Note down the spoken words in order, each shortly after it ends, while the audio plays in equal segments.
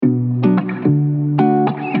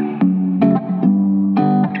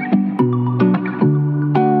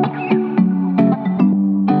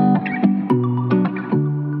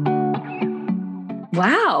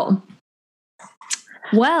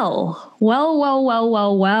Well.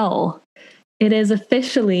 It is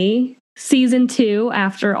officially season 2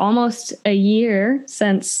 after almost a year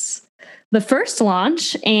since the first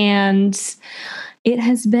launch, and it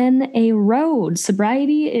has been a road.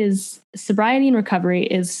 Sobriety and recovery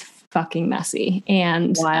is fucking messy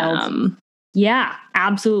and wild. Yeah,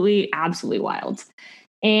 absolutely wild.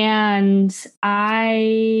 And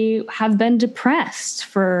I have been depressed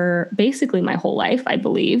for basically my whole life, I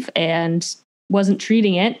believe, and wasn't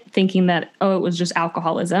treating it, thinking that, it was just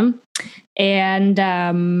alcoholism. And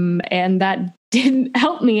that didn't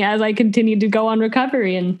help me as I continued to go on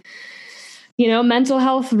recovery. And, mental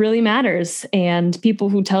health really matters. And people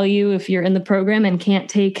who tell you if you're in the program and can't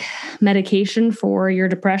take medication for your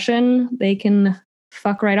depression, they can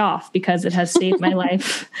fuck right off, because it has saved my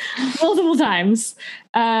life multiple times.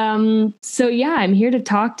 So yeah, I'm here to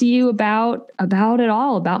talk to you about it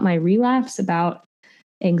all, about my relapse, about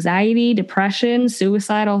anxiety, depression,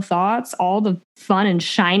 suicidal thoughts, all the fun and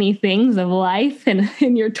shiny things of life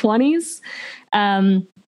in your 20s. And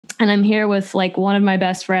I'm here with one of my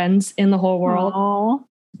best friends in the whole world. Aww.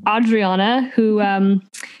 Adriana, who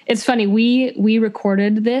it's funny, we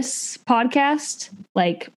recorded this podcast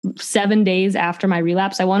 7 days after my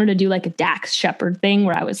relapse. I wanted to do a Dax Shepard thing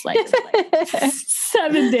where I was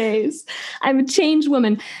 7 days, I'm a changed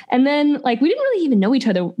woman. And then we didn't really even know each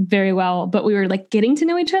other very well, but we were getting to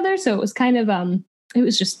know each other. So it was kind of it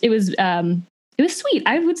was sweet.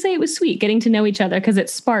 I would say it was sweet getting to know each other, because it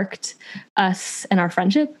sparked us and our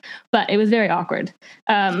friendship, but it was very awkward.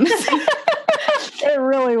 It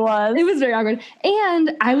really was. It was very awkward.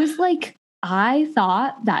 And I was I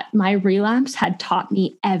thought that my relapse had taught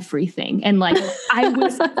me everything. And I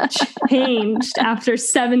was changed after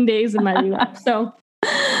 7 days of my relapse. So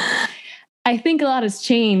I think a lot has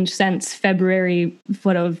changed since probably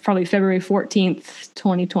February 14th,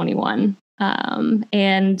 2021.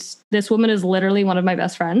 And this woman is literally one of my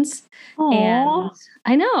best friends. Aww. And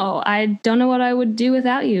I know, I don't know what I would do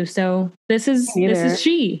without you. So this is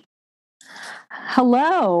she.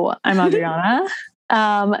 Hello, I'm Adriana.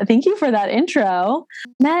 Thank you for that intro.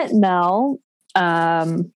 Met Mel, a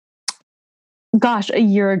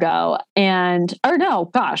year ago. What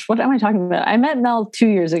am I talking about? I met Mel 2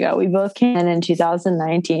 years ago. We both came in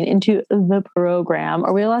 2019 into the program.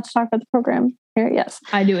 Are we allowed to talk about the program here? Yes.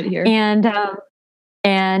 I do it here. And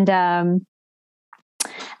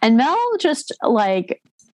Mel just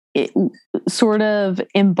it sort of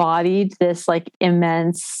embodied this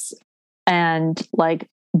immense and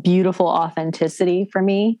beautiful authenticity for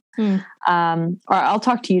me. Or I'll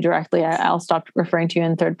talk to you directly. I'll stop referring to you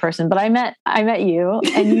in third person, but I met you,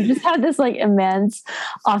 and you just had this immense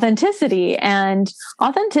authenticity, and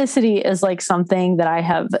authenticity is something that I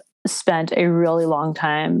have spent a really long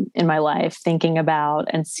time in my life thinking about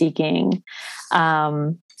and seeking.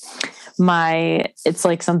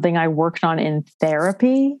 It's something I worked on in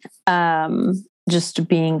therapy. Just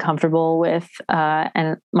being comfortable with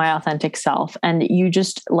and my authentic self, and you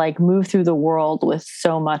just move through the world with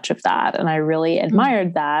so much of that, and I really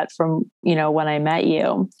admired that from when I met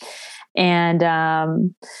you, and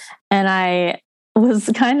I was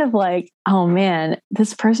kind of oh man,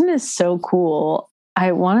 this person is so cool.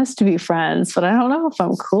 I want us to be friends, but I don't know if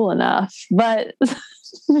I'm cool enough. But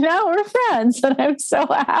now we're friends, and I'm so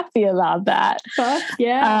happy about that.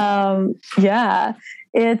 Yeah. Yeah.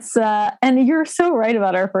 It's and you're so right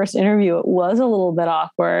about our first interview. It was a little bit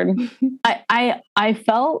awkward. I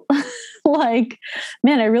felt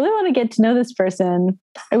man, I really want to get to know this person.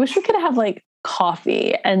 I wish we could have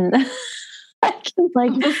coffee, and I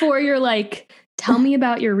can before you're tell me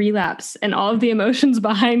about your relapse and all of the emotions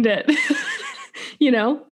behind it.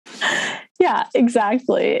 Yeah,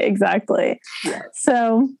 exactly. Yeah.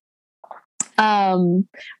 So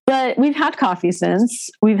but we've had coffee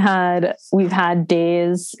since. We've had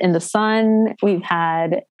days in the sun. We've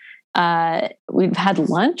had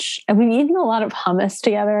lunch, and we've eaten a lot of hummus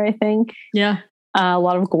together, I think. Yeah. A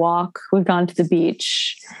lot of guac. We've gone to the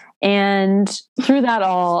beach. And through that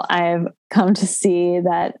all, I've come to see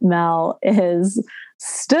that Mel is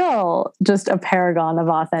still just a paragon of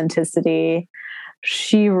authenticity.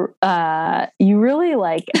 You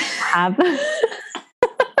really have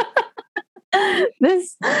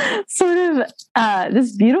this sort of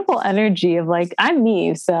this beautiful energy of I'm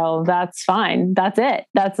me, so that's fine. That's it.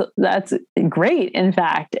 That's great, in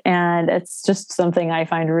fact. And it's just something I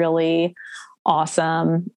find really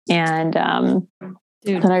awesome, and that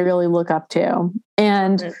I really look up to.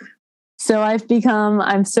 And so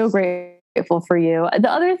I'm so grateful for you.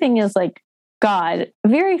 The other thing is God,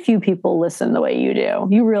 very few people listen the way you do.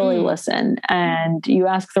 You really listen, and you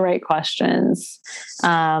ask the right questions.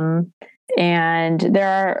 And there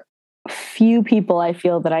are few people I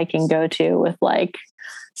feel that I can go to with like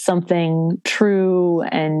something true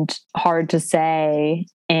and hard to say.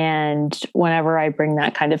 And whenever I bring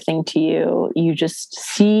that kind of thing to you, you just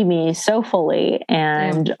see me so fully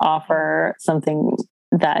and offer something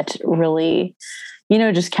that really,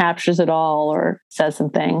 just captures it all or says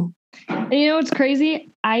something. And you know what's crazy?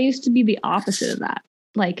 I used to be the opposite of that.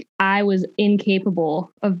 Like, I was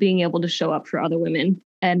incapable of being able to show up for other women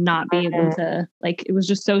and not be able to, like, it was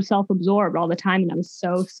just so self-absorbed all the time. And I was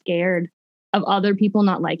so scared of other people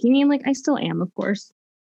not liking me. And like, I still am, of course.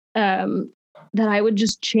 That I would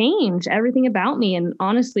just change everything about me. And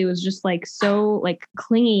honestly, it was just like so like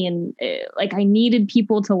clingy and like I needed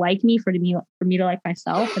people to like me for me to like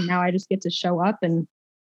myself. And now I just get to show up and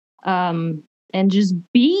just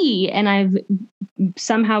be. And I've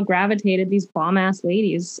somehow gravitated these bomb ass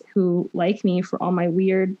ladies who like me for all my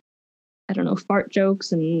weird, I don't know, fart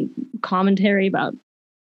jokes and commentary about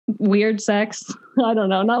weird sex. I don't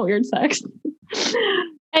know, not weird sex.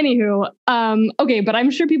 Anywho, okay, but I'm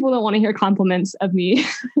sure people don't want to hear compliments of me.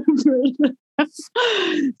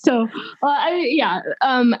 So,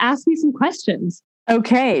 ask me some questions.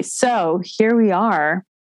 Okay, so here we are.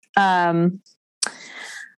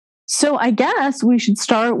 So I guess we should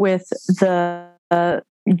start with the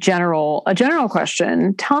general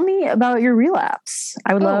question. Tell me about your relapse.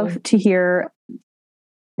 I would love to hear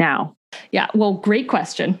now. Yeah, well, great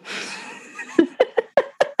question.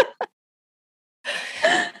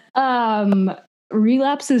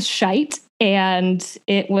 Relapse is shite, and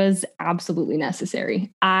it was absolutely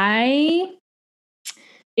necessary. It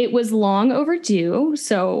was long overdue,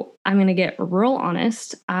 so I'm going to get real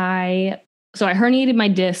honest. I herniated my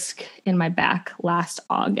disc in my back last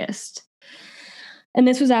August. And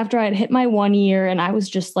this was after I had hit my 1 year, and I was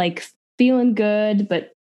just like feeling good,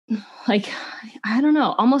 but like, I don't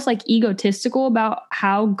know, almost like egotistical about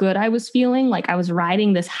how good I was feeling. Like I was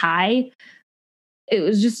riding this high. It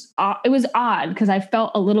was odd because I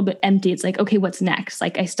felt a little bit empty. It's like, okay, what's next?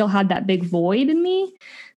 Like I still had that big void in me.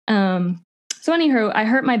 So anyhow, I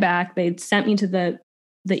hurt my back. They sent me to the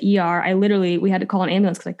ER. We had to call an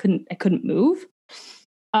ambulance because I couldn't move.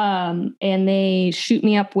 And they shoot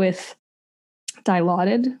me up with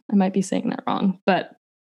Dilaudid. I might be saying that wrong, but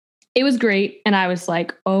it was great. And I was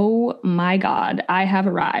like, oh my God, I have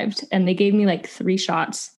arrived. And they gave me like 3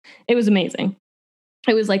 shots. It was amazing.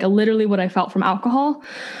 It was like literally what I felt from alcohol,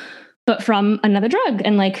 but from another drug.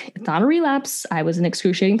 And like, it's not a relapse. I was in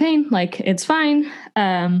excruciating pain. Like, it's fine.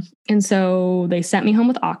 And so they sent me home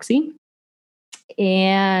with Oxy,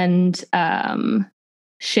 and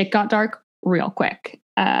shit got dark real quick.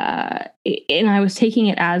 And I was taking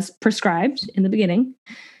it as prescribed in the beginning.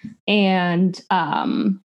 And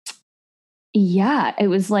it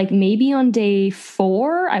was like maybe on day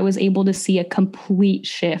 4, I was able to see a complete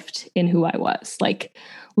shift in who I was. Like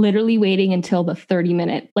literally waiting until the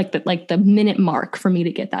 30-minute, like the minute mark for me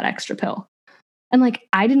to get that extra pill. And like,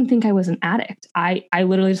 I didn't think I was an addict. I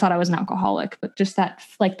literally just thought I was an alcoholic, but just that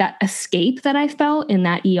escape that I felt in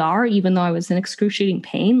that ER, even though I was in excruciating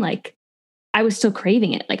pain, like I was still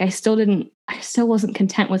craving it. Like I still wasn't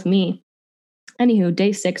content with me. Anywho,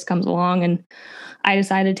 day 6 comes along and I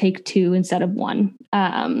decided to take 2 instead of 1.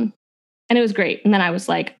 And it was great. And then I was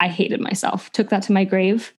like, I hated myself, took that to my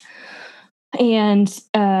grave, and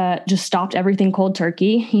just stopped everything cold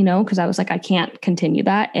turkey, because I was like, I can't continue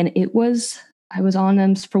that. And I was on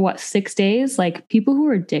them for 6 days. Like people who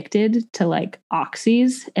are addicted to like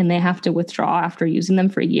oxys and they have to withdraw after using them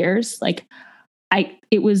for years. Like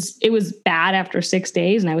it was bad after 6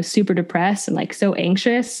 days, and I was super depressed and like so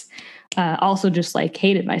anxious. Also just like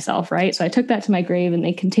hated myself. Right. So I took that to my grave, and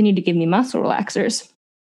they continued to give me muscle relaxers.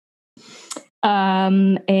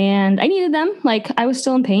 And I needed them. Like I was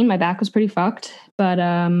still in pain. My back was pretty fucked, but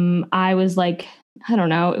I was like, I don't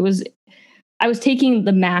know. I was taking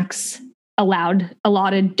the max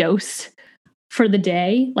allotted dose for the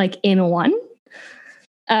day, like in 1.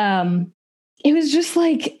 It was just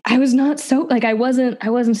like, I was not so like, I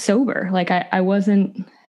wasn't sober. Like I wasn't,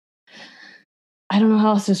 I don't know how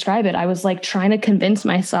else to describe it. I was like trying to convince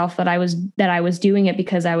myself that I was doing it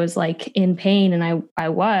because I was like in pain, and I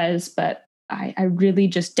was, but I really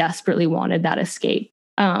just desperately wanted that escape.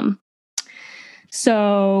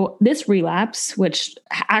 So this relapse, which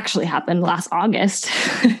actually happened last August,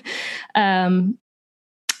 well,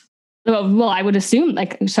 I would assume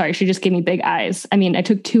she just gave me big eyes. I mean, I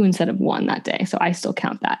took 2 instead of 1 that day, so I still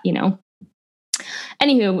count that,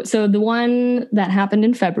 Anywho, so the one that happened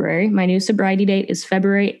in February, my new sobriety date is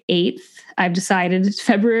February 8th. I've decided it's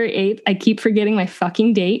February 8th. I keep forgetting my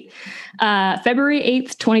fucking date. February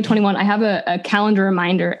 8th, 2021. I have a calendar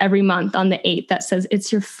reminder every month on the 8th that says,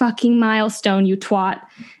 it's your fucking milestone, you twat.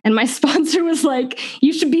 And my sponsor was like,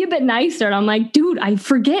 you should be a bit nicer. And I'm like, dude, I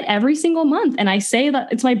forget every single month. And I say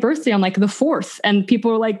that it's my birthday on like the 4th. And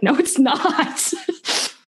people are like, no, it's not.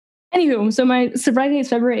 Anywho, so my sobriety date is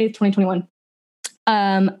February 8th, 2021.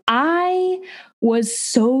 I was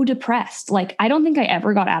so depressed. Like, I don't think I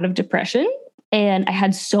ever got out of depression, and I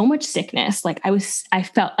had so much sickness. Like I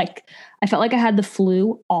felt like I had the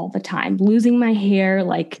flu all the time, losing my hair.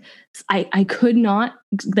 Like I could not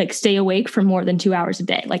like stay awake for more than 2 hours a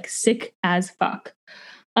day, like sick as fuck.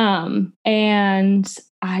 And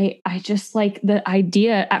I just like the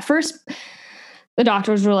idea at first, the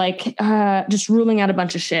doctors were like, just ruling out a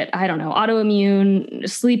bunch of shit. I don't know, autoimmune,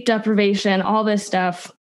 sleep deprivation, all this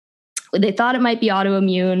stuff. They thought it might be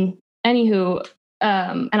autoimmune. Anywho,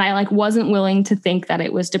 and I like wasn't willing to think that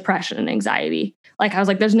it was depression and anxiety. Like I was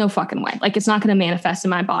like, there's no fucking way. Like it's not going to manifest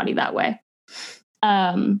in my body that way.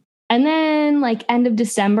 And then like end of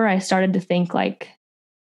December, I started to think like,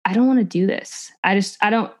 I don't want to do this. I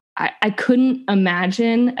couldn't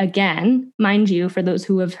imagine, again, mind you, for those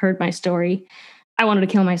who have heard my story, I wanted to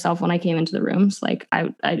kill myself when I came into the rooms. Like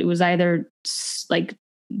I was either like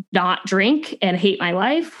not drink and hate my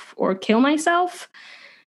life or kill myself.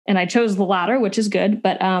 And I chose the latter, which is good.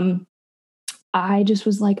 But I just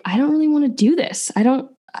was like, I don't really want to do this. I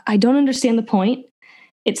don't understand the point.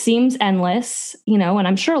 It seems endless, you know, and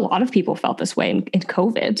I'm sure a lot of people felt this way in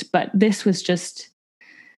COVID, but this was just,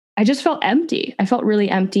 I just felt empty. I felt really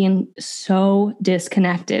empty and so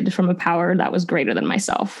disconnected from a power that was greater than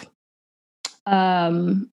myself.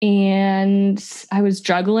 And I was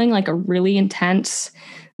juggling like a really intense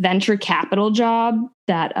venture capital job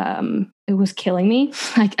that it was killing me.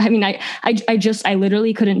 Like, I mean, I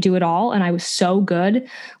literally couldn't do it all. And I was so good.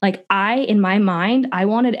 Like in my mind, I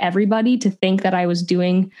wanted everybody to think that I was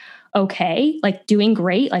doing okay, like doing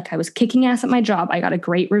great. Like I was kicking ass at my job. I got a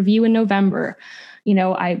great review in November. You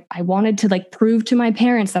know, I wanted to like prove to my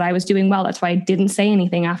parents that I was doing well. That's why I didn't say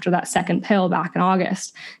anything after that second pill back in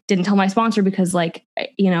August. Didn't tell my sponsor because like,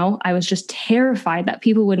 you know, I was just terrified that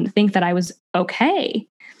people wouldn't think that I was okay.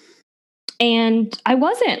 And I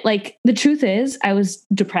wasn't. Like, the truth is, I was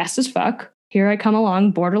depressed as fuck. Here I come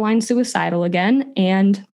along, borderline suicidal again.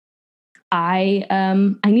 And I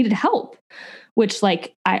needed help, which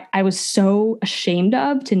like I was so ashamed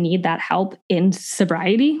of to need that help in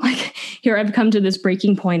sobriety. Like here I've come to this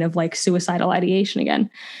breaking point of like suicidal ideation again.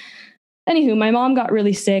 Anywho, my mom got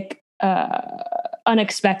really sick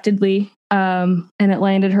unexpectedly, and it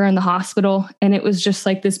landed her in the hospital. And it was just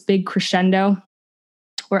like this big crescendo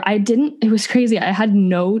where it was crazy. I've had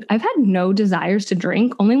no desires to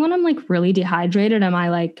drink. Only when I'm like really dehydrated am I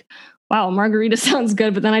like, wow, margarita sounds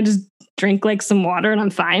good. But then I just drink like some water and I'm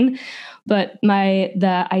fine. But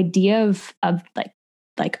the idea of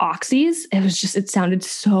like oxys, it sounded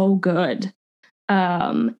so good.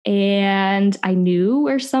 And I knew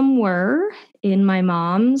where some were in my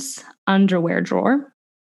mom's underwear drawer.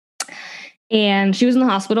 And she was in the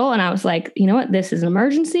hospital and I was like, you know what? This is an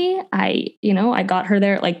emergency. I got her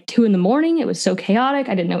there at like 2 a.m. It was so chaotic.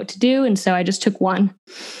 I didn't know what to do. And so I just took one.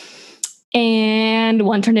 And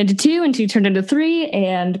one turned into 2 and 2 turned into 3.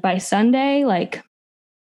 And by Sunday, like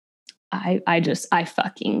I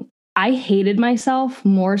hated myself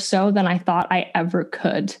more so than I thought I ever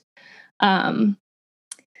could. And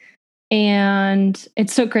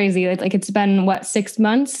it's so crazy. Like it's been 6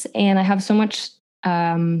 months and I have so much,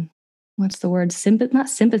 what's the word? Not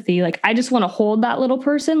sympathy. Like, I just want to hold that little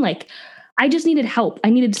person. Like, I just needed help.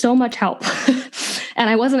 I needed so much help. And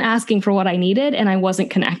I wasn't asking for what I needed and I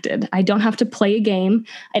wasn't connected. I don't have to play a game.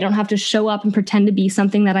 I don't have to show up and pretend to be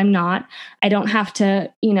something that I'm not. I don't have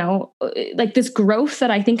to, like this growth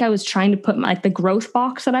that I think I was trying to put, like the growth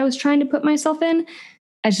box that I was trying to put myself in.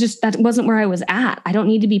 That wasn't where I was at. I don't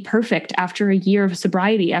need to be perfect after a year of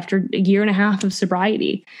sobriety, after a year and a half of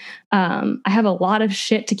sobriety. I have a lot of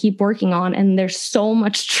shit to keep working on and there's so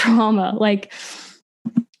much trauma. Like,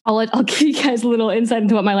 I'll give you guys a little insight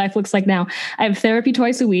into what my life looks like now. I have therapy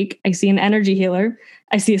twice a week. I see an energy healer.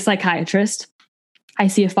 I see a psychiatrist. I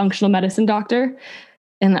see a functional medicine doctor.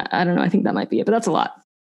 And I don't know, I think that might be it, but that's a lot.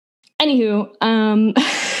 Anywho,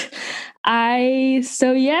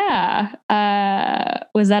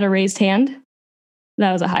 was that a raised hand?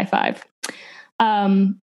 That was a high five.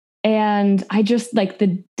 And I just like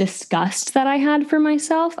the disgust that I had for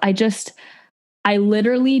myself. I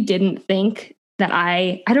literally didn't think that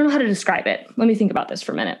I don't know how to describe it. Let me think about this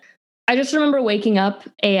for a minute. I just remember waking up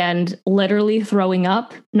and literally throwing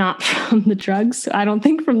up, not from the drugs. I don't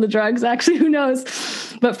think from the drugs, actually, who knows,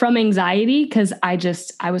 but from anxiety. Cause I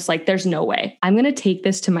was like, there's no way I'm going to take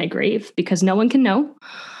this to my grave because no one can know.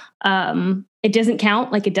 It doesn't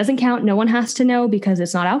count. Like it doesn't count. No one has to know because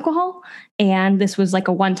it's not alcohol. And this was like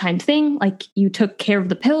a one-time thing. Like you took care of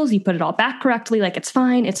the pills, you put it all back correctly. Like it's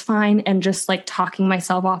fine. It's fine. And just like talking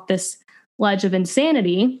myself off this ledge of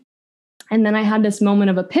insanity. And then I had this moment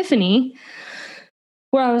of epiphany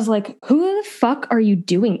where I was like, who the fuck are you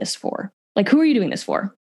doing this for? Like, who are you doing this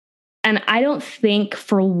for? And I don't think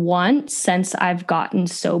for once since I've gotten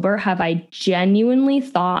sober have I genuinely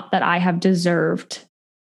thought that I have deserved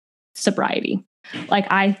sobriety. Like,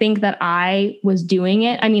 I think that I was doing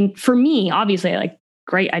it. I mean, for me, obviously, like,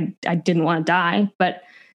 great. I didn't want to die, but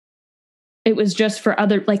it was just for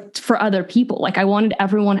other people. Like, I wanted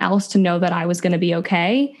everyone else to know that I was going to be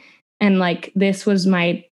okay. And like, this was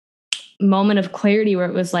my moment of clarity where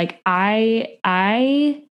it was like, I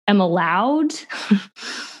am allowed,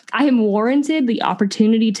 I am warranted the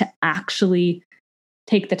opportunity to actually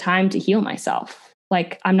take the time to heal myself.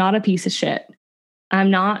 Like, I'm not a piece of shit. I'm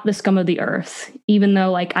not the scum of the earth, even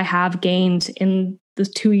though like I have gained in the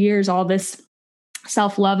 2 years all this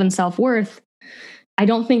self-love and self-worth. I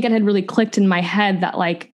don't think it had really clicked in my head that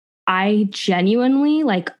like I genuinely,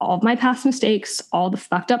 like, all of my past mistakes, all the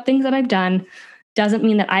fucked up things that I've done doesn't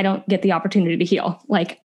mean that I don't get the opportunity to heal.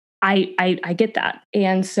 Like I get that.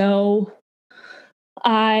 And so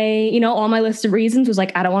all my list of reasons was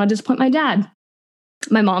like, I don't want to disappoint my dad.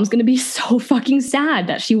 My mom's going to be so fucking sad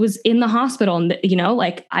that she was in the hospital. And,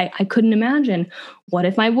 like I couldn't imagine, what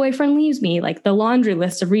if my boyfriend leaves me? Like the laundry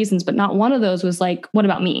list of reasons, but not one of those was like, what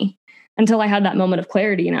about me? Until I had that moment of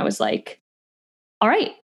clarity. And I was like, all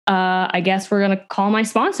right, I guess we're going to call my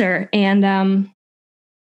sponsor. And,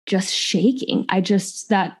 just shaking.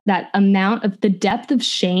 That amount of the depth of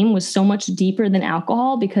shame was so much deeper than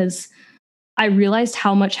alcohol because I realized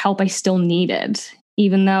how much help I still needed,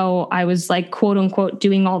 even though I was like, quote unquote,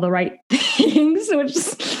 doing all the right things, which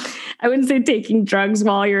I wouldn't say taking drugs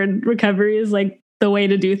while you're in recovery is like the way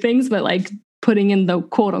to do things, but like putting in the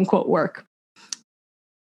quote unquote work.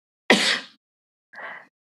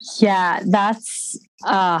 Yeah, that's,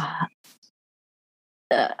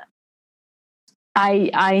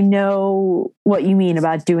 I know what you mean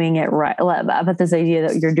about doing it right, about this idea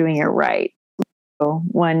that you're doing it right.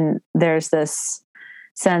 When there's this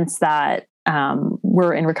sense that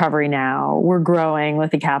we're in recovery now, we're growing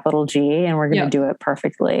with a capital G, and we're going to do it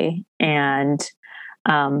perfectly. And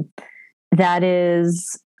that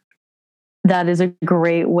is a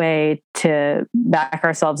great way to back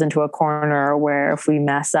ourselves into a corner where if we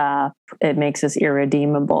mess up, it makes us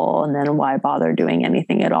irredeemable. And then why bother doing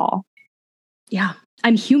anything at all? Yeah,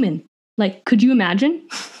 I'm human. Like, could you imagine?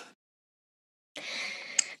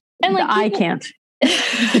 And like, I can't.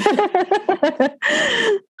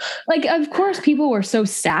 Like, of course, people were so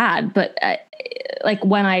sad, but like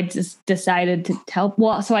when I just decided to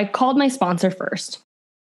so I called my sponsor first.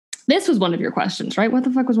 This was one of your questions, right? What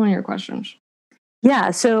the fuck was one of your questions?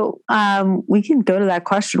 Yeah. So we can go to that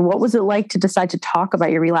question. What was it like to decide to talk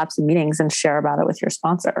about your relapse in meetings and share about it with your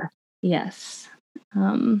sponsor? Yes.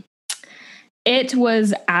 It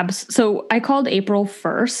was so I called April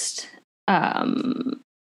 1st. I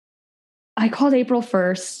called April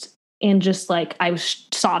 1st and just like, I was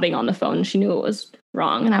sobbing on the phone. She knew it was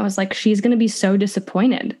wrong. And I was like, she's going to be so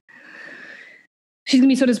disappointed. She's going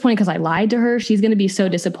to be so disappointed because I lied to her. She's going to be so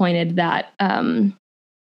disappointed that, I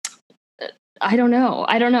don't know.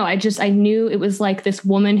 I knew it was like this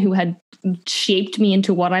woman who had shaped me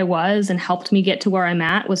into what I was and helped me get to where I'm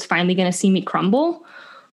at was finally going to see me crumble.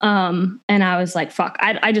 And I was like, fuck,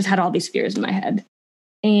 I just had all these fears in my head.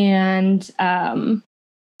 And,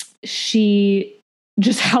 she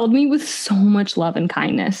just held me with so much love and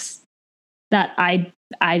kindness that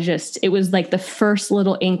it was like the first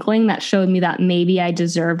little inkling that showed me that maybe I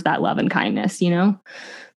deserved that love and kindness,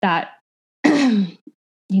 that,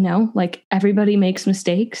 like everybody makes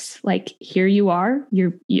mistakes. Like here you are,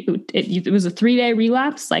 it was a 3-day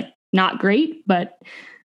relapse, like not great, but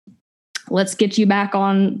let's get you back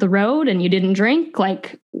on the road and you didn't drink.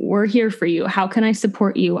 Like we're here for you. How can I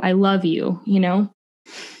support you? I love you,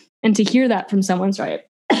 And to hear that from someone, sorry,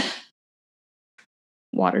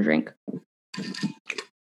 water drink.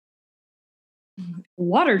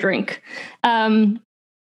 And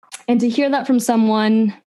to hear that from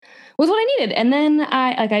someone was what I needed. And then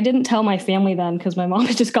I didn't tell my family then because my mom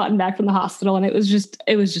had just gotten back from the hospital and it was just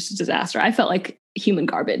a disaster. I felt like human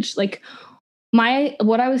garbage. Like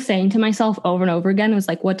what I was saying to myself over and over again was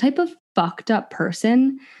like, what type of fucked up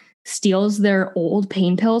person steals their old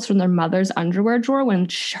pain pills from their mother's underwear drawer when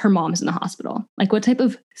her mom's in the hospital? Like, what type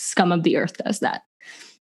of scum of the earth does that?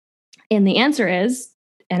 And the answer is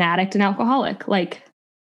an addict and alcoholic. Like,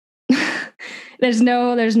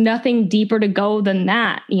 there's nothing deeper to go than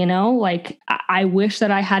that, you know? Like, I wish that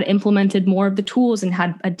I had implemented more of the tools and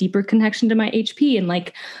had a deeper connection to my HP and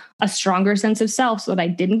like a stronger sense of self so that I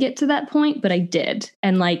didn't get to that point, but I did.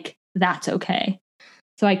 And like, that's okay.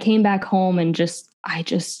 So I came back home and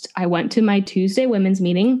I went to my Tuesday women's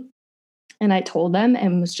meeting and I told them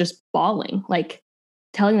and was just bawling, like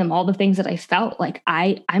telling them all the things that I felt like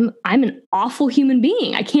I'm an awful human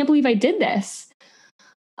being. I can't believe I did this.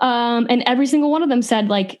 And every single one of them said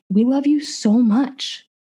like, we love you so much,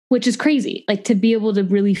 which is crazy. Like to be able to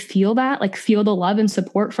really feel that, like feel the love and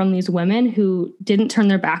support from these women who didn't turn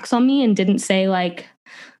their backs on me and didn't say like,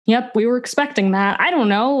 yep, we were expecting that. I don't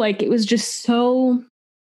know. Like it was just so,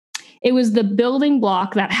 it was the building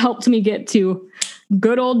block that helped me get to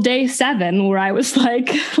good old day 7, where I was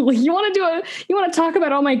like, you want to talk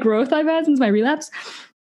about all my growth I've had since my relapse?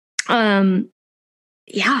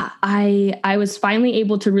 Yeah, I was finally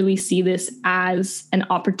able to really see this as an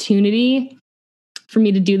opportunity for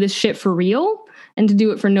me to do this shit for real and to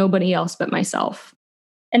do it for nobody else but myself.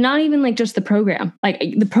 And not even like just the program, like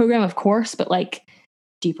the program, of course, but like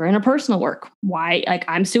deeper interpersonal work. Why, like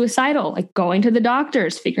I'm suicidal, like going to the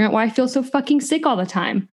doctors, figuring out why I feel so fucking sick all the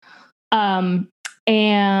time.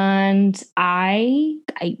 And I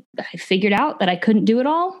figured out that I couldn't do it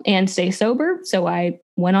all and stay sober. So I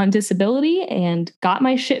went on disability and got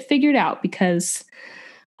my shit figured out because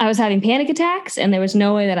I was having panic attacks and there was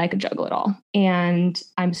no way that I could juggle it all. And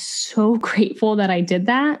I'm so grateful that I did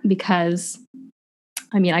that because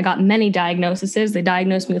I mean, I got many diagnoses. They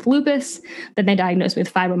diagnosed me with lupus, then they diagnosed me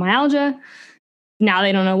with fibromyalgia. Now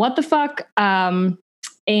they don't know what the fuck. And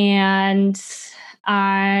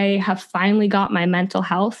I have finally got my mental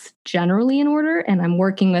health generally in order, and I'm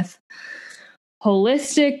working with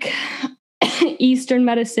holistic Eastern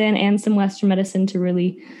medicine and some Western medicine to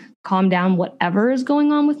really calm down whatever is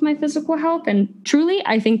going on with my physical health. And truly,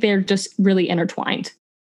 I think they're just really intertwined.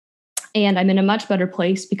 And I'm in a much better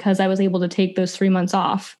place because I was able to take those 3 months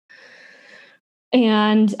off.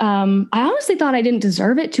 And I honestly thought I didn't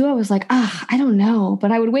deserve it too. I was like, I don't know.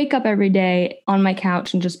 But I would wake up every day on my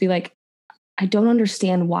couch and just be like, I don't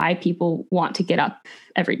understand why people want to get up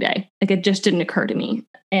every day. Like it just didn't occur to me.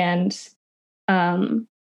 And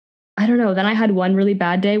I don't know. Then I had one really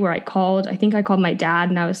bad day where I called my dad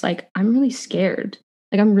and I was like, I'm really scared.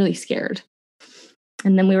 Like I'm really scared.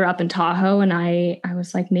 And then we were up in Tahoe and I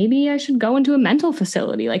was like, maybe I should go into a mental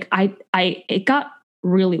facility. Like it got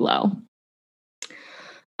really low.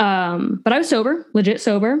 But I was sober, legit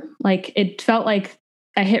sober. Like it felt like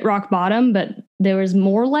I hit rock bottom, but there was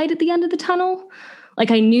more light at the end of the tunnel. Like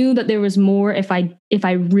I knew that there was more if I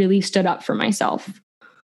really stood up for myself.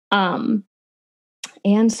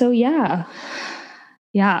 And so, yeah.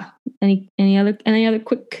 Any other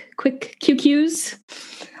quick QQs?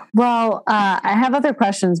 Well, I have other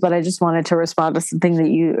questions, but I just wanted to respond to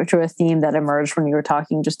to a theme that emerged when you were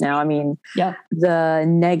talking just now. I mean, yeah, the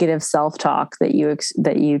negative self-talk that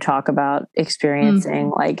you talk about experiencing,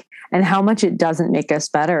 like, and how much it doesn't make us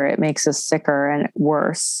better. It makes us sicker and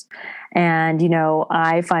worse. And, you know,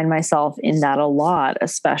 I find myself in that a lot,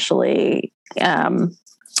 especially,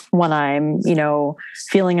 when I'm, you know,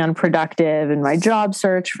 feeling unproductive in my job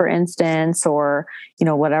search, for instance, or, you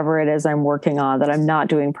know, whatever it is I'm working on that I'm not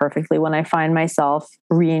doing perfectly, when I find myself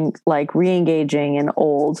re-engaging in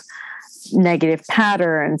old negative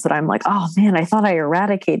patterns that I'm like, oh man, I thought I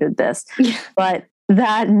eradicated this. Yeah. But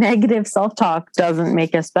that negative self-talk doesn't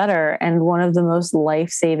make us better. And one of the most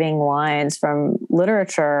life-saving lines from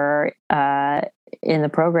literature in the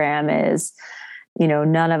program is, you know,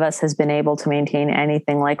 none of us has been able to maintain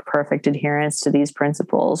anything like perfect adherence to these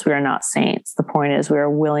principles. We are not saints. The point is we are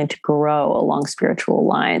willing to grow along spiritual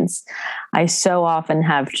lines. I so often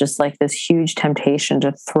have just like this huge temptation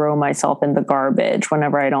to throw myself in the garbage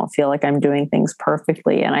whenever I don't feel like I'm doing things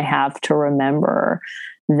perfectly. And I have to remember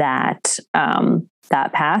that,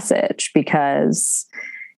 that passage because,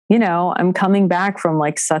 you know, I'm coming back from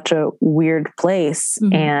like such a weird place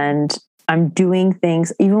and I'm doing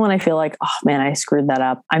things, even when I feel like, oh man, I screwed that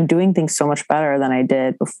up. I'm doing things so much better than I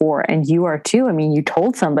did before. And you are too. I mean, you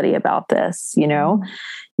told somebody about this, you know,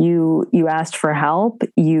 you asked for help,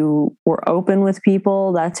 you were open with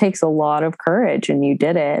people. That takes a lot of courage and you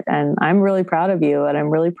did it. And I'm really proud of you. And I'm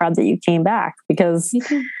really proud that you came back because,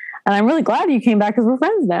 and I'm really glad you came back because we're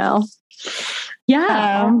friends now.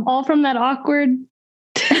 Yeah. All from that awkward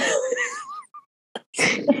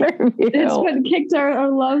It's what kicked our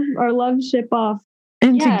love ship off.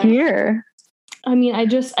 into gear. I mean, I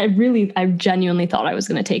genuinely thought I was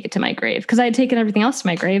going to take it to my grave, because I had taken everything else to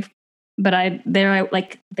my grave, but there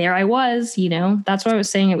I was, you know. That's what I was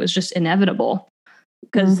saying. It was just inevitable,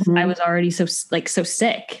 because I was already so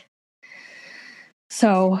sick.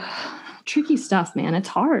 So tricky stuff, man. It's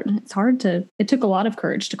hard. It took a lot of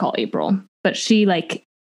courage to call April, but she, like,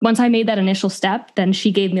 once I made that initial step, then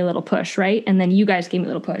she gave me a little push, right? And then you guys gave me a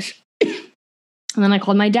little push. And then I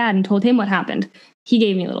called my dad and told him what happened. He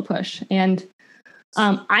gave me a little push. And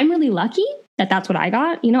I'm really lucky that that's what I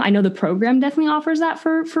got. You know, I know the program definitely offers that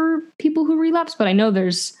for people who relapse, but I know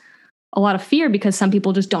there's a lot of fear because some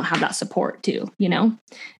people just don't have that support too, you know?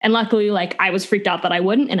 And luckily, like, I was freaked out that I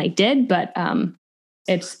wouldn't, and I did, but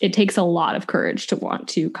it takes a lot of courage to want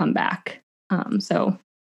to come back. So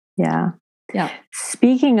yeah. Yeah.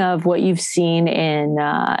 Speaking of what you've seen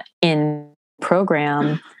in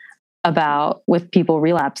program about with people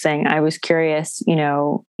relapsing, I was curious, you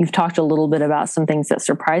know, you've talked a little bit about some things that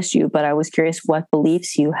surprised you, but I was curious what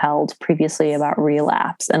beliefs you held previously about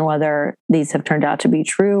relapse and whether these have turned out to be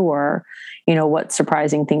true, or, you know, what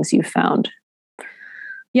surprising things you found.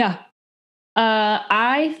 Yeah.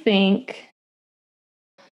 I think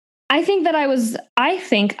I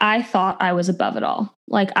thought I was above it all.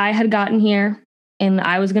 Like, I had gotten here and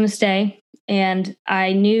I was going to stay, and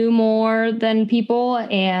I knew more than people,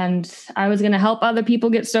 and I was going to help other people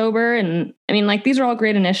get sober. And I mean, like, these are all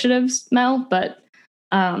great initiatives, Mel, but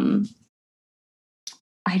I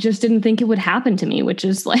just didn't think it would happen to me, which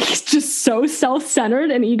is, like, just so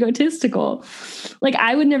self-centered and egotistical. Like,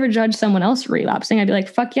 I would never judge someone else relapsing. I'd be like,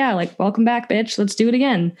 fuck yeah, like, welcome back, bitch. Let's do it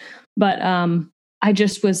again. But I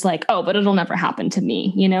just was like, oh, but it'll never happen to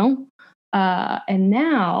me, you know? And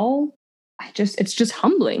now it's just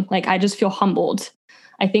humbling. Like, I just feel humbled.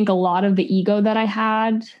 I think a lot of the ego that I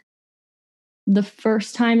had the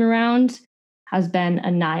first time around has been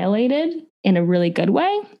annihilated in a really good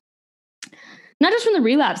way. Not just from the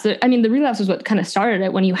relapse. I mean, the relapse is what kind of started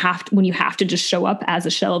it, when you have to just show up as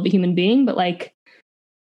a shell of a human being. But, like,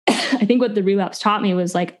 I think what the relapse taught me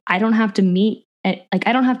was, like, I don't have to be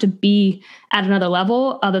at another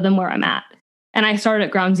level other than where I'm at. And I started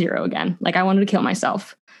at ground zero again. Like, I wanted to kill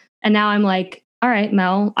myself. And now I'm like, all right,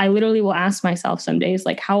 Mel, I literally will ask myself some days,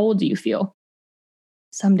 like, how old do you feel?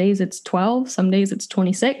 Some days it's 12, some days it's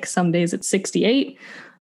 26, some days it's 68.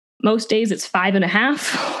 Most days it's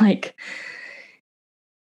 5.5. Like,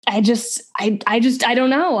 I don't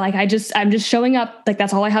know. Like, I'm just showing up. Like,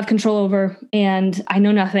 that's all I have control over. And I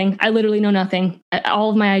know nothing. I literally know nothing.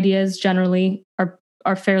 All of my ideas generally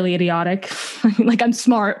are fairly idiotic. Like, I'm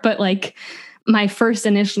smart, but, like, my first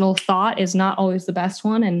initial thought is not always the best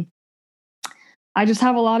one. And I just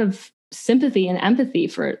have a lot of sympathy and empathy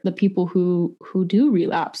for the people who do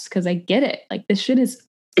relapse, because I get it. Like, this shit is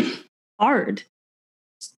hard.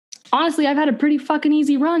 Honestly, I've had a pretty fucking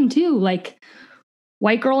easy run too. Like,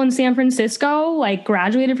 white girl in San Francisco, like,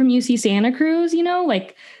 graduated from UC Santa Cruz, you know,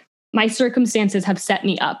 like, my circumstances have set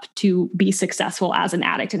me up to be successful as an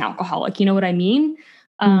addict and alcoholic. You know what I mean?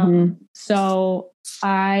 So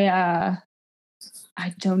I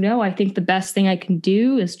don't know. I think the best thing I can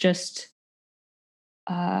do is just,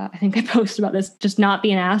 I think I posted about this, just not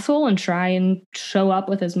be an asshole and try and show up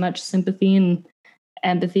with as much sympathy and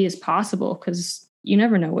empathy as possible, because you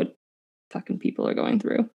never know what fucking people are going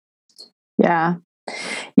through. Yeah.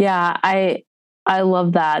 Yeah. I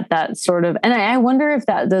love that sort of, and I wonder if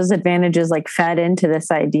those advantages, like, fed into this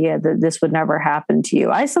idea that this would never happen to you.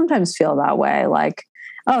 I sometimes feel that way. Like,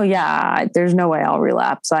 oh yeah, there's no way I'll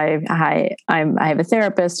relapse. I have a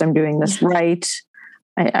therapist. I'm doing this right.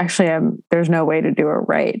 There's no way to do it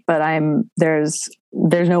right, but there's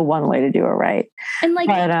no one way to do it right. And, like,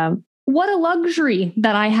 what a luxury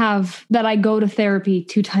that I have, that I go to therapy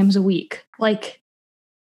 2 times a week. Like,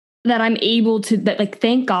 that I'm able to, that, like,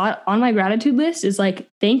 thank God, on my gratitude list is, like,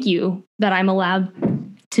 thank you that I'm allowed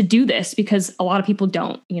to do this, because a lot of people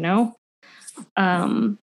don't, you know?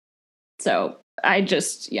 So I'm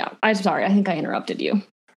sorry. I think I interrupted you.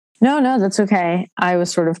 No, that's okay. I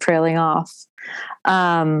was sort of trailing off.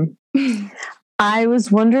 I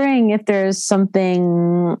was wondering if there's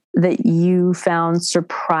something that you found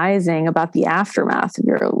surprising about the aftermath of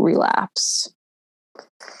your relapse.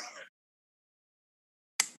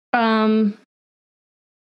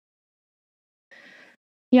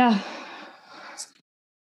 Yeah.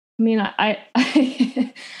 I mean, I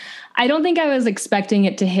I don't think I was expecting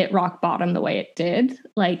it to hit rock bottom the way it did.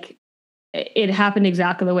 Like, it happened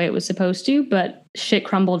exactly the way it was supposed to, but shit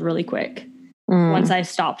crumbled really quick. Once I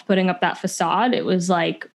stopped putting up that facade, it was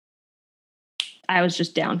like, I was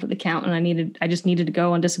just down for the count, and I just needed to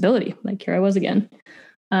go on disability. Like, here I was again.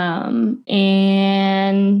 And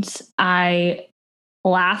I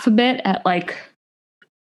laugh a bit at like,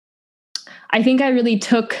 I think I really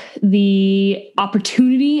took the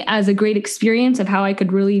opportunity as a great experience of how I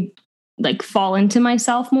could really like fall into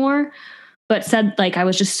myself more, but said like I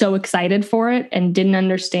was just so excited for it and didn't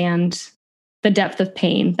understand the depth of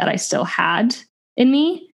pain that I still had in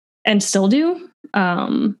me and still do,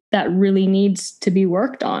 that really needs to be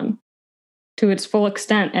worked on to its full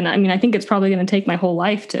extent. And I mean, I think it's probably going to take my whole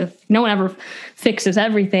life to, no one ever fixes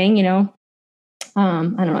everything, you know? I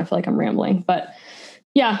don't know. I feel like I'm rambling, but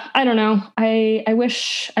yeah, I don't know. I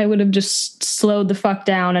wish I would have just slowed the fuck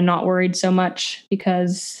down and not worried so much,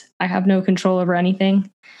 because I have no control over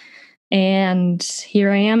anything. And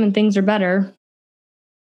here I am and things are better.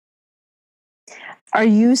 Are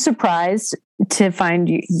you surprised to find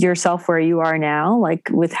yourself where you are now, like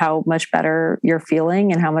with how much better you're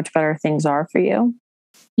feeling and how much better things are for you?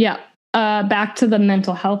 Yeah. Back to the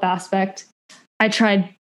mental health aspect. I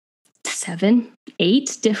tried 7,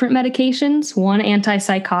 8 different medications, one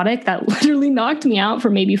antipsychotic that literally knocked me out for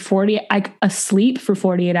maybe asleep for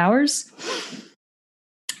 48 hours.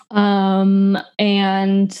 And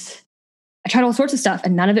I tried all sorts of stuff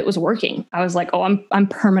and none of it was working. I was like, oh, I'm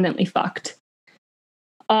permanently fucked.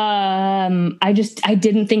 I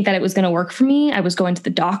didn't think that it was going to work for me. I was going to the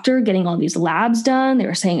doctor, getting all these labs done. They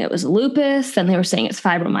were saying it was lupus. Then they were saying it's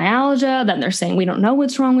fibromyalgia. Then they're saying, we don't know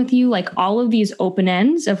what's wrong with you. Like all of these open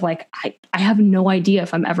ends of like, I have no idea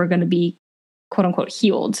if I'm ever going to be quote unquote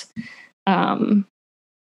healed. And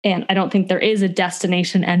I don't think there is a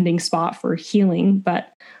destination ending spot for healing,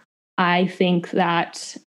 but I think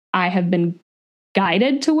that I have been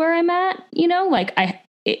guided to where I'm at, you know, like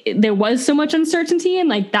there was so much uncertainty and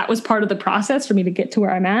like that was part of the process for me to get to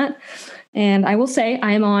where I'm at. And I will say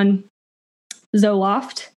I am on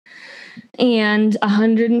Zoloft and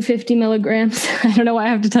 150 milligrams. I don't know why I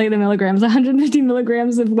have to tell you the milligrams, 150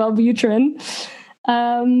 milligrams of Wellbutrin.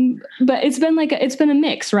 But it's been a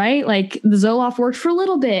mix, right? Like the Zoloft worked for a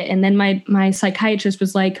little bit. And then my psychiatrist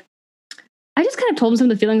was like, I just kind of told him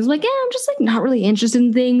some of the feelings. Like, yeah, I'm just like not really interested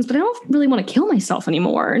in things, but I don't really want to kill myself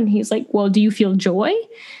anymore. And he's like, well, do you feel joy?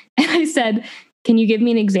 And I said, can you give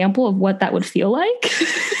me an example of what that would feel like?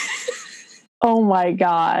 Oh my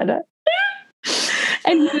God.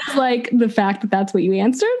 And he was like, the fact that that's what you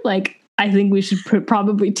answered, like, I think we should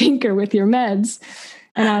probably tinker with your meds.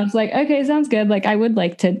 And I was like, okay, sounds good. Like I would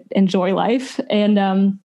like to enjoy life.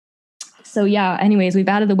 And, so yeah, anyways, we've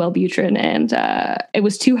added the Wellbutrin and it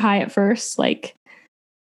was too high at first. Like,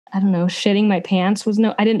 I don't know, shitting my pants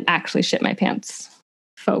I didn't actually shit my pants,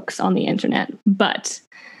 folks, on the internet, but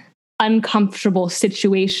uncomfortable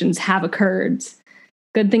situations have occurred.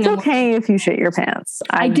 Good thing it's okay if you shit your pants.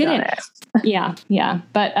 I didn't. Yeah.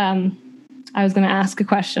 But I was going to ask a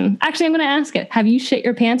question. Actually, I'm going to ask it. Have you shit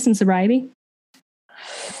your pants in sobriety?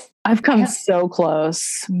 I've come so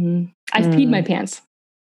close. I've peed my pants.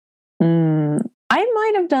 I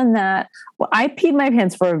might have done that. Well, I peed my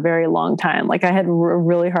pants for a very long time. Like I had a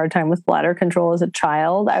really hard time with bladder control as a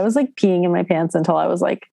child. I was like peeing in my pants until I was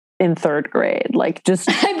like in 3rd grade. Like just.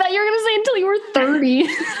 I thought you were going to say until you were 30.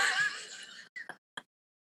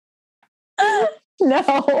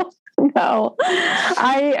 No.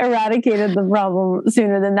 I eradicated the problem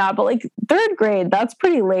sooner than that. But like 3rd grade, that's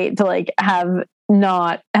pretty late to like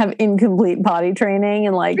not have incomplete potty training.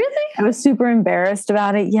 And like, really? I was super embarrassed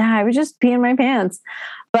about it. Yeah, I was just peeing my pants.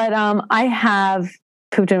 But I have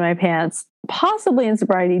pooped in my pants, possibly in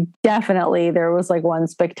sobriety. Definitely. There was like one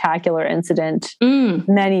spectacular incident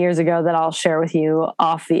many years ago that I'll share with you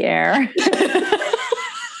off the air.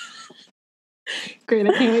 Great.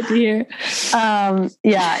 I can't wait to hear.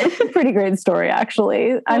 Yeah, it's a pretty great story,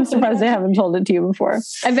 actually. I'm surprised I haven't told it to you before.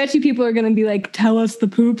 I bet you people are going to be like, tell us the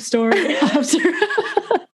poop story after.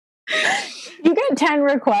 You get 10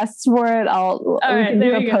 requests for it. We can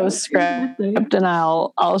do a postscript and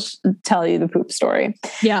I'll tell you the poop story.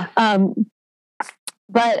 Yeah.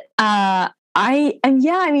 But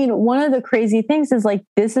I mean, one of the crazy things is like,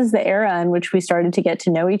 this is the era in which we started to get to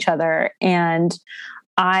know each other. And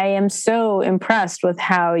I am so impressed with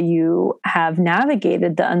how you have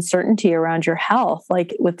navigated the uncertainty around your health,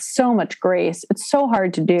 like with so much grace. It's so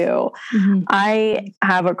hard to do. Mm-hmm. I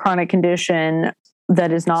have a chronic condition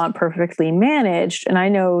that is not perfectly managed. And I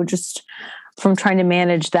know just from trying to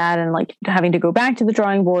manage that and like having to go back to the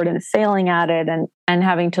drawing board and failing at it and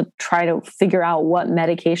having to try to figure out what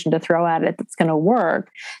medication to throw at it that's going to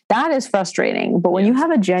work, that is frustrating. But when you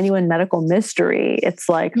have a genuine medical mystery, it's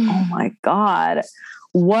like, oh my God,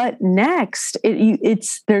 what next?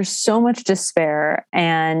 There's so much despair.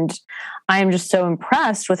 And I am just so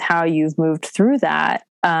impressed with how you've moved through that.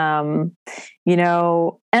 You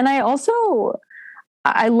know, and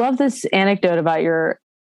I love this anecdote about your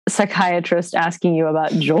psychiatrist asking you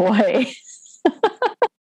about joy.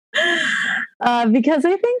 Because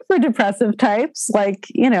I think for depressive types, like,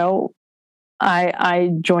 you know,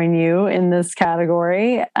 I join you in this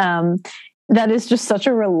category. That is just such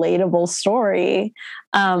a relatable story.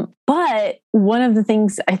 But one of the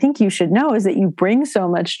things I think you should know is that you bring so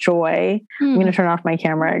much joy. I'm going to turn off my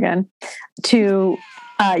camera again. You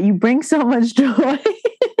bring so much joy.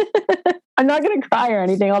 I'm not going to cry or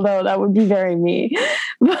anything, although that would be very me.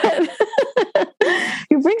 But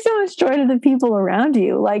you bring so much joy to the people around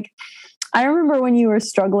you. Like, I remember when you were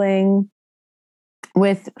struggling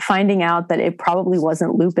with finding out that it probably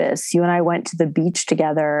wasn't lupus, you and I went to the beach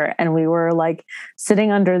together, and we were like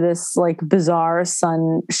sitting under this like bizarre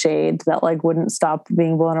sunshade that like wouldn't stop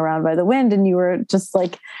being blown around by the wind. And you were just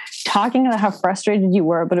like talking about how frustrated you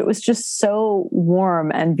were, but it was just so warm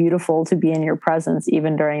and beautiful to be in your presence,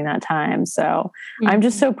 even during that time. So I'm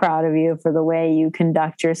just so proud of you for the way you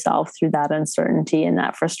conduct yourself through that uncertainty and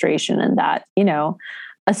that frustration, and that, you know,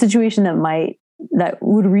 a situation that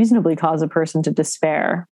would reasonably cause a person to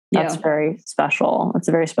despair. That's very special. It's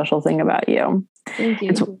a very special thing about you. Thank you.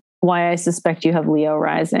 It's why I suspect you have Leo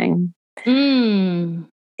rising.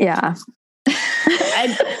 Yeah.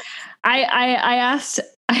 I asked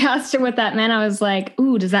her what that meant. I was like,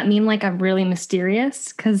 ooh, does that mean like I'm really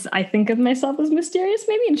mysterious? Because I think of myself as mysterious,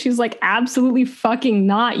 maybe. And she was like, absolutely fucking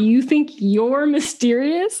not. You think you're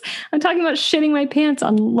mysterious? I'm talking about shitting my pants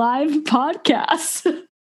on live podcasts.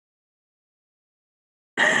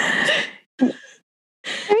 I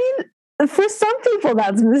mean, for some people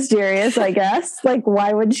that's mysterious, I guess. Like,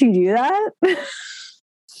 why would she do that?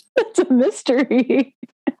 It's a mystery.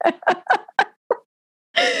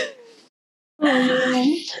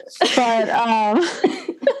 But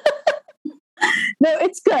no,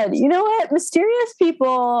 it's good. You know what? Mysterious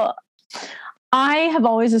people, I have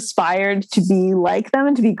always aspired to be like them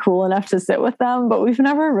and to be cool enough to sit with them, but we've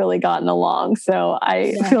never really gotten along. So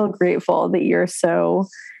I feel grateful that you're so,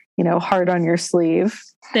 you know, hard on your sleeve.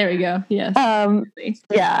 There we go. Yes.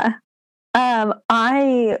 Yeah.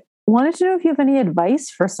 I wanted to know if you have any advice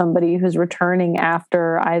for somebody who's returning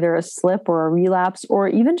after either a slip or a relapse, or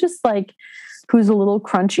even just like who's a little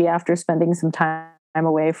crunchy after spending some time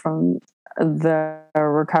away from the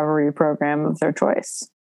recovery program of their choice.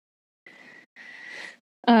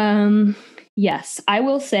 Yes, I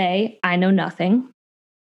will say I know nothing,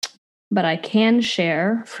 but I can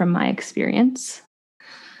share from my experience.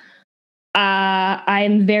 I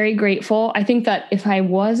am very grateful. I think that if I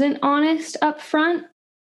wasn't honest up front,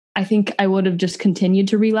 I think I would have just continued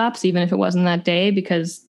to relapse, even if it wasn't that day,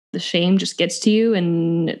 because the shame just gets to you,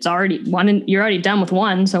 and it's already one, and you're already done with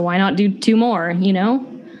one. So why not do two more, you know?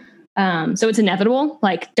 So it's inevitable.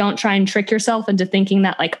 Like, don't try and trick yourself into thinking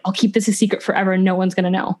that like, I'll keep this a secret forever and no one's going to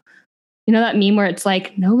know. You know that meme where it's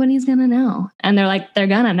like, nobody's going to know. And they're like, they're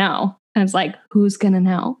going to know. And it's like, who's going to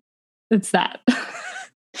know? It's that.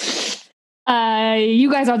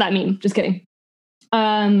 You guys are that meme. Just kidding.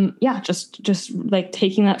 Yeah, just like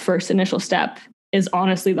taking that first initial step is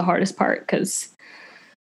honestly the hardest part, because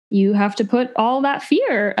you have to put all that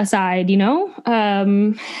fear aside, you know?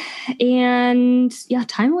 And yeah,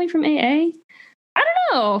 time away from AA. I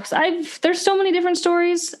don't know. There's so many different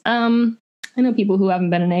stories. I know people who haven't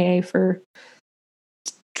been in AA for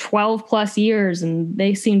 12 plus years and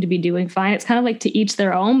they seem to be doing fine. It's kind of like to each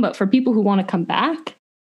their own, but for people who want to come back,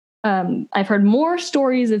 I've heard more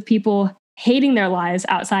stories of people hating their lives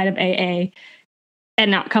outside of AA and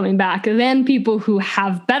not coming back than people who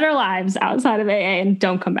have better lives outside of AA and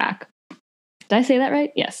don't come back. Did I say that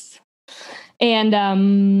right? Yes.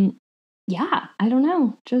 And yeah, I don't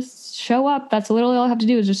know. Just show up. That's literally all I have to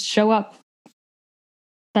do is just show up.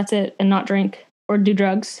 That's it. And not drink or do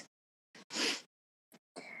drugs.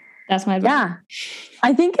 That's my advice. Yeah.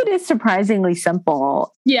 I think it is surprisingly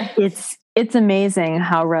simple. Yeah. It's amazing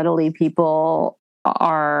how readily people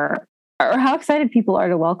are, or how excited people are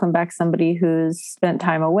to welcome back somebody who's spent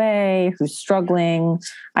time away, who's struggling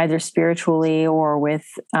either spiritually or with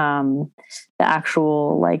the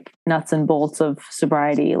actual like nuts and bolts of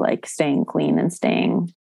sobriety, like staying clean and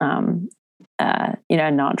staying,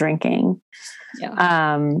 not drinking.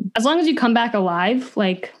 Yeah. As long as you come back alive,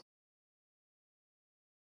 like,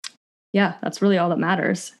 yeah, that's really all that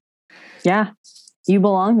matters. Yeah. You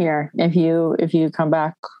belong here if you come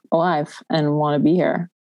back alive and want to be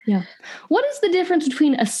here. Yeah. What is the difference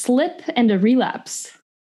between a slip and a relapse?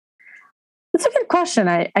 That's a good question.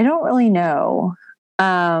 I don't really know.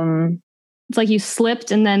 It's like you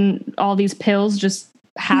slipped and then all these pills just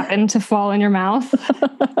happened to fall in your mouth?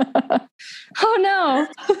 Oh no.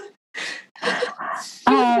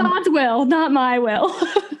 God's will, not my will.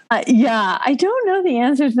 Yeah, I don't know the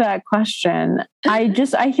answer to that question.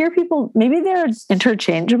 I hear people, maybe they're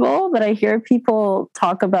interchangeable, but I hear people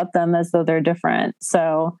talk about them as though they're different.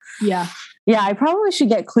 So yeah, I probably should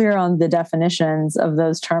get clear on the definitions of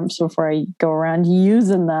those terms before I go around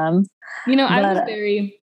using them. I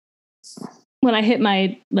was when I hit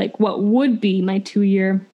my, like, what would be my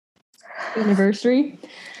 2-year anniversary,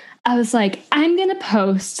 I was like, I'm going to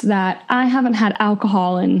post that I haven't had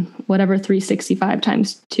alcohol in whatever 365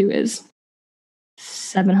 times 2 is.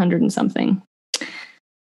 700 and something. It's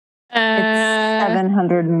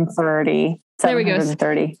 730. There we go.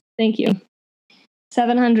 730. Thank you.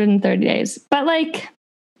 730 days. But like,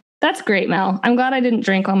 that's great, Mel. I'm glad I didn't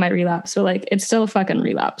drink on my relapse. So like, it's still a fucking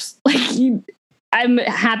relapse. Like, I'm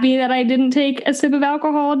happy that I didn't take a sip of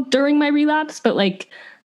alcohol during my relapse, but like,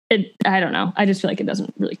 I don't know. I just feel like it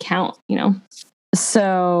doesn't really count,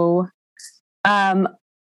 So, I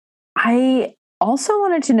also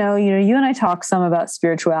wanted to know, you and I talked some about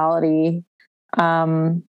spirituality.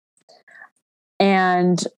 And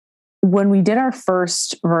when we did our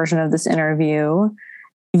first version of this interview,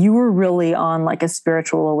 you were really on like a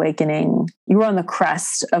spiritual awakening. You were on the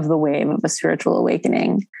crest of the wave of a spiritual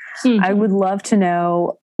awakening. Mm-hmm. I would love to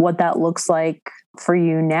know what that looks like for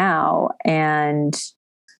you now. And,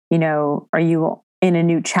 are you in a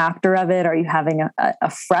new chapter of it? Are you having a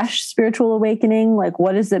fresh spiritual awakening? Like,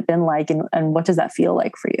 what has it been like, and what does that feel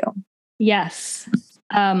like for you? Yes.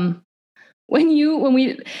 I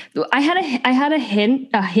had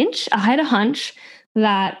a hunch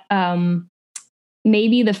that,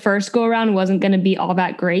 maybe the first go around wasn't going to be all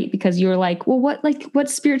that great, because you were like, well, what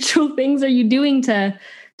spiritual things are you doing to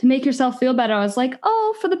make yourself feel better? I was like,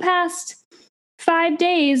 oh, for the past 5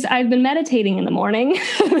 days, I've been meditating in the morning.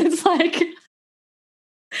 It's like,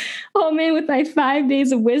 oh man, with my 5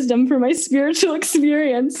 days of wisdom for my spiritual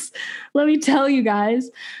experience, let me tell you guys,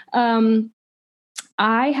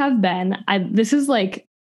 this is like,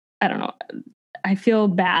 I don't know. I feel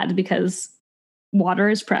bad because water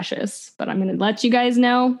is precious, but I'm going to let you guys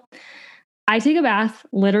know. I take a bath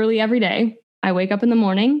literally every day. I wake up in the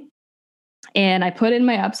morning and I put in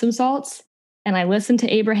my Epsom salts and I listen to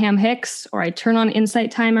Abraham Hicks, or I turn on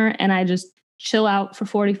Insight Timer and I just chill out for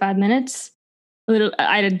 45 minutes.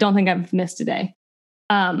 I don't think I've missed a day.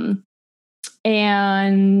 And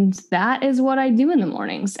that is what I do in the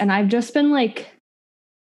mornings. And I've just been like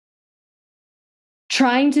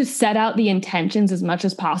trying to set out the intentions as much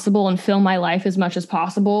as possible and fill my life as much as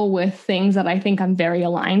possible with things that I think I'm very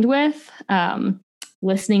aligned with.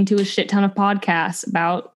 Listening to a shit ton of podcasts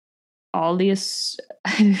about all these,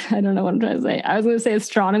 I don't know what I'm trying to say. I was going to say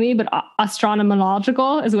astronomy, but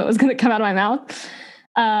astronomological is what was going to come out of my mouth.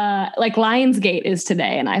 Like Lionsgate is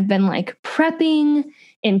today. And I've been like prepping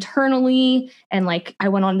internally. And like, I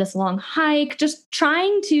went on this long hike, just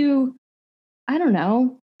trying to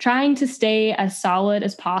stay as solid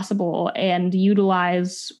as possible and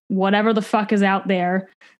utilize whatever the fuck is out there,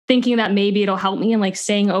 thinking that maybe it'll help me, and like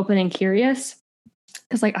staying open and curious.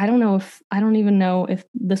 Cause like, I don't even know if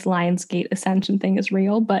this Lionsgate ascension thing is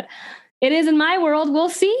real, but it is in my world. We'll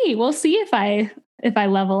see if I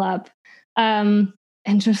level up. And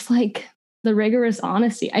just like the rigorous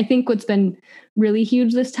honesty. I think what's been really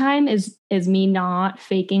huge this time is me not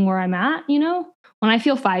faking where I'm at. When I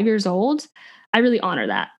feel 5 years old, I really honor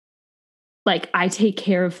that. Like, I take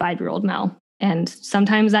care of 5-year-old Mel. And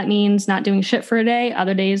sometimes that means not doing shit for a day.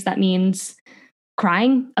 Other days that means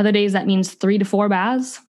crying. Other days that means 3 to 4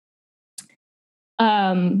 baths.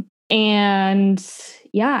 And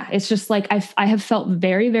yeah, it's just like, I have felt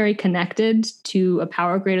very, very connected to a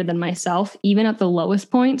power greater than myself, even at the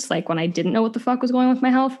lowest points. Like when I didn't know what the fuck was going on with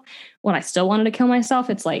my health, when I still wanted to kill myself,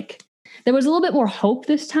 it's like, there was a little bit more hope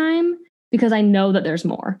this time, because I know that there's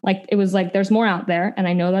more. Like, it was like, there's more out there and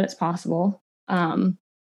I know that it's possible. And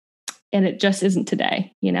it just isn't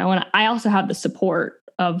today, and I also have the support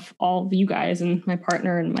of all of you guys and my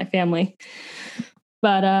partner and my family.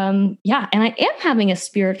 But yeah, and I am having a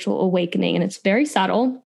spiritual awakening, and it's very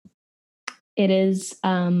subtle. It is,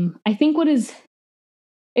 I think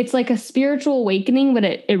it's like a spiritual awakening, but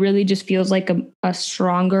it really just feels like a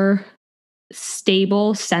stronger,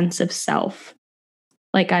 stable sense of self.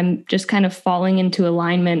 Like I'm just kind of falling into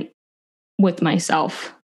alignment with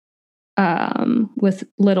myself, with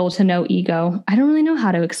little to no ego. I don't really know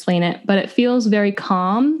how to explain it, but it feels very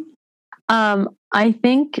calm. I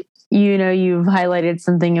think, you've highlighted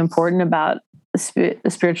something important about the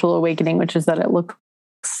spiritual awakening, which is that it looks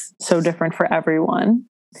so different for everyone.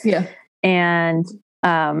 Yeah. And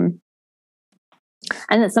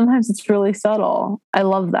And that sometimes it's really subtle. I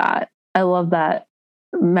love that. I love that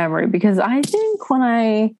memory, because I think when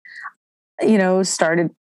I,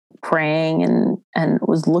 started praying and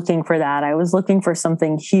was looking for that, I was looking for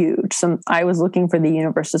something huge. I was looking for the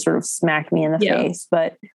universe to sort of smack me in the face.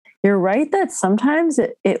 But you're right that sometimes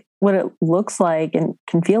it what it looks like and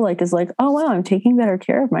can feel like is like, oh wow, I'm taking better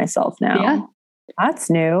care of myself now. Yeah. That's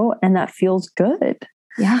new and that feels good.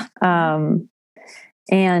 Yeah. And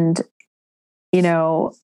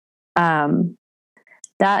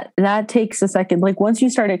that takes a second. Like once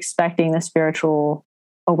you start expecting the spiritual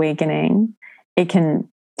awakening, it can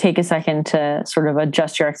take a second to sort of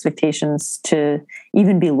adjust your expectations to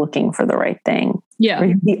even be looking for the right thing. Yeah.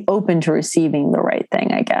 Or be open to receiving the right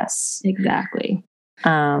thing, I guess. Exactly.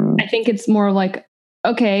 I think it's more like,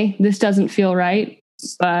 okay, this doesn't feel right,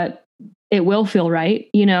 but it will feel right.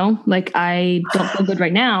 Like I don't feel good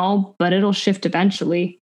right now, but it'll shift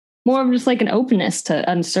eventually. More of just like an openness to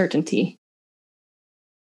uncertainty.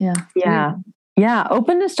 Yeah. Yeah. Yeah.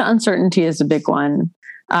 Openness to uncertainty is a big one.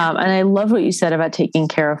 And I love what you said about taking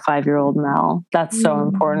care of 5-year-old Mel. That's so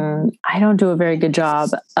important. I don't do a very good job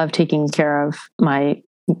of taking care of my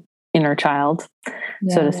inner child,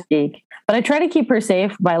 so to speak. But I try to keep her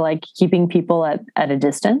safe by like keeping people at a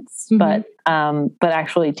distance. But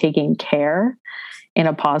actually taking care in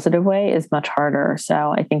a positive way is much harder.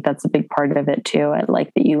 So I think that's a big part of it too. I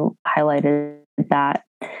like that you highlighted that.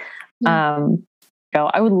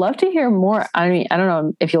 I would love to hear more. I mean, I don't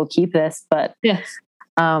know if you'll keep this, but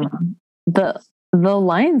the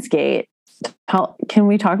Lionsgate. Can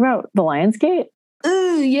we talk about the Lionsgate?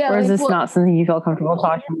 Yeah. Or is this not something you feel comfortable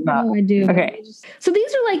talking about? No, I do. Okay. So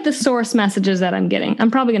these are like the source messages that I'm getting.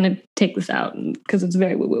 I'm probably going to take this out because it's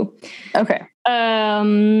very woo-woo. Okay.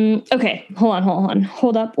 Okay.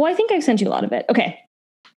 Hold up. Well, I think I've sent you a lot of it. Okay.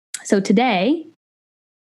 So today,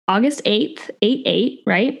 August 8th, 8/8,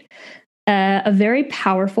 right? A very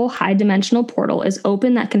powerful high dimensional portal is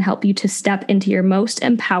open that can help you to step into your most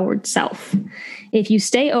empowered self. If you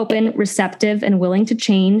stay open, receptive, and willing to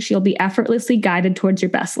change, you'll be effortlessly guided towards your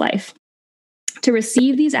best life. To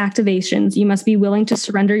receive these activations, you must be willing to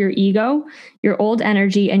surrender your ego, your old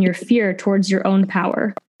energy, and your fear towards your own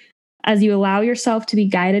power. As you allow yourself to be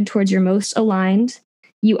guided towards your most aligned,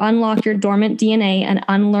 you unlock your dormant DNA and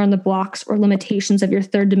unlearn the blocks or limitations of your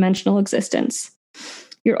third dimensional existence.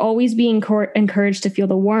 You're always being encouraged to feel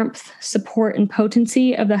the warmth, support, and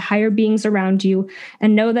potency of the higher beings around you,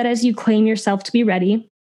 and know that as you claim yourself to be ready,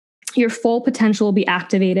 your full potential will be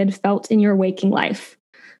activated, felt in your waking life.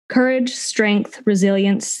 Courage, strength,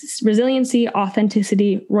 resiliency,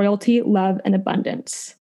 authenticity, royalty, love, and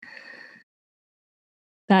abundance.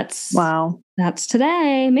 That's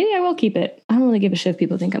today. Maybe I will keep it. I don't really give a shit if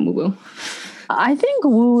people think I'm woo-woo. I think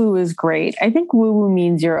woo-woo is great. I think woo-woo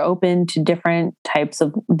means you're open to different types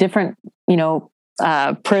of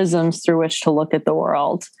prisms through which to look at the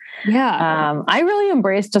world. Yeah. I really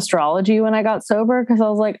embraced astrology when I got sober because I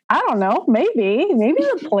was like, I don't know, maybe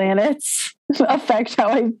the planets affect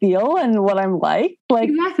how I feel and what I'm like. Like,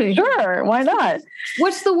 exactly. Sure, why not?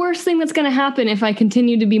 What's the worst thing that's going to happen if I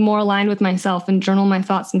continue to be more aligned with myself and journal my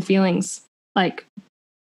thoughts and feelings? Like,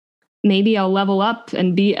 maybe I'll level up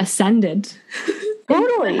and be ascended.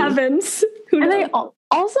 Totally. Heavens. And I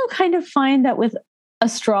also kind of find that with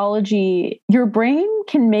astrology, your brain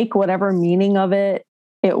can make whatever meaning of it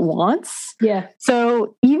wants. Yeah.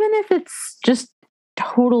 So even if it's just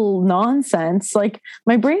total nonsense, like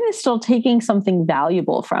my brain is still taking something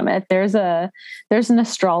valuable from it. There's an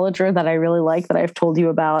astrologer that I really like that I've told you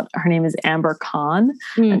about. Her name is Amber Khan,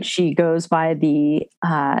 and she goes by the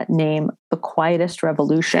name The Quietest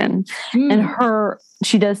Revolution. And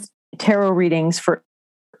she does tarot readings for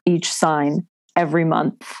each sign every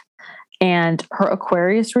month. And her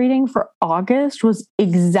Aquarius reading for August was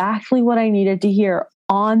exactly what I needed to hear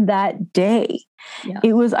on that day. Yeah.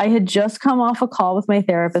 I had just come off a call with my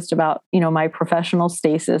therapist about, my professional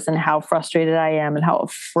stasis and how frustrated I am and how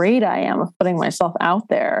afraid I am of putting myself out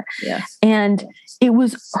there. Yeah. And it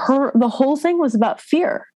was the whole thing was about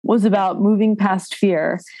fear, was about moving past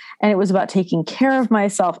fear. And it was about taking care of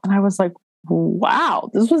myself. And I was like, wow,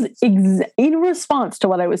 this was in response to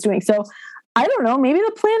what I was doing. So I don't know, maybe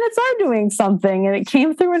the planets are doing something. And it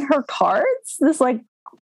came through in her cards, this like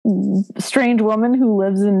strange woman who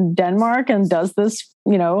lives in Denmark and does this,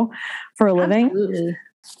 for a living. Absolutely.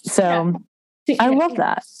 So I love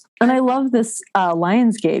that. And I love this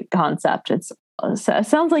Lionsgate concept. It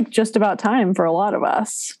sounds like just about time for a lot of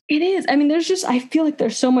us. It is. I mean, I feel like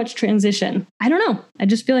there's so much transition. I don't know. I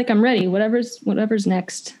just feel like I'm ready. Whatever's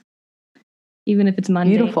next, even if it's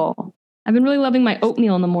Monday. Beautiful. I've been really loving my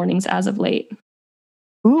oatmeal in the mornings as of late.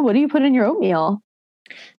 Ooh, what do you put in your oatmeal?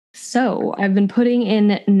 So I've been putting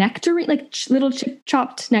in nectarine, like little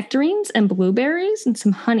chopped nectarines and blueberries and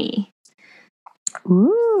some honey.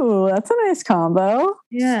 Ooh, that's a nice combo.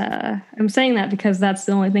 Yeah. I'm saying that because that's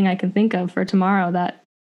the only thing I can think of for tomorrow that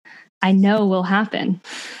I know will happen.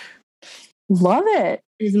 Love it.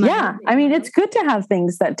 Yeah. I mean, it's good to have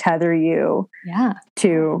things that tether you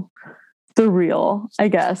to the real, I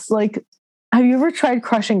guess. Like, have you ever tried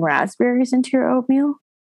crushing raspberries into your oatmeal?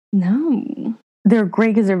 No. They're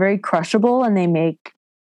great because they're very crushable and they make,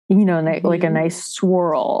 like a nice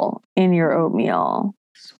swirl in your oatmeal.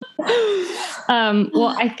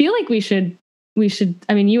 Well, I feel like we should,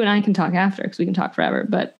 I mean, you and I can talk after because we can talk forever,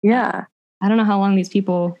 but yeah, I don't know how long these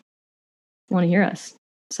people want to hear us.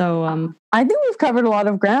 So I think we've covered a lot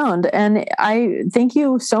of ground, and I thank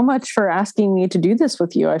you so much for asking me to do this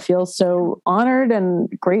with you. I feel so honored and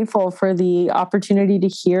grateful for the opportunity to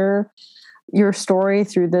hear your story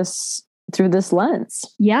through this lens.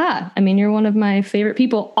 Yeah. I mean, you're one of my favorite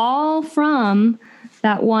people, all from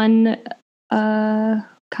that one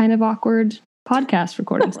kind of awkward podcast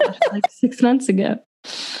recording session like 6 months ago.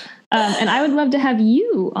 And I would love to have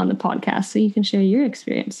you on the podcast so you can share your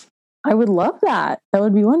experience. I would love that. That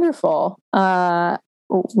would be wonderful. Let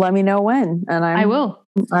me know when, and I will.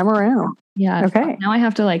 I'm around. Yeah. Okay. Now I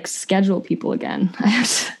have to like schedule people again. I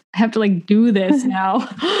have to like do this now.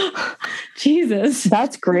 Jesus.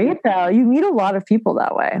 That's great though. You meet a lot of people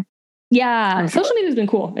that way. Yeah. Social media's been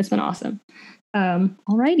cool. It's been awesome.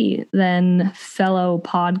 Alrighty then, fellow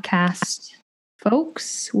podcast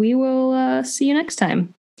folks. We will see you next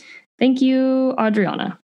time. Thank you,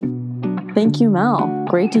 Adriana. Thank you, Mel.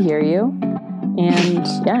 Great to hear you. And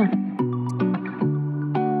yeah,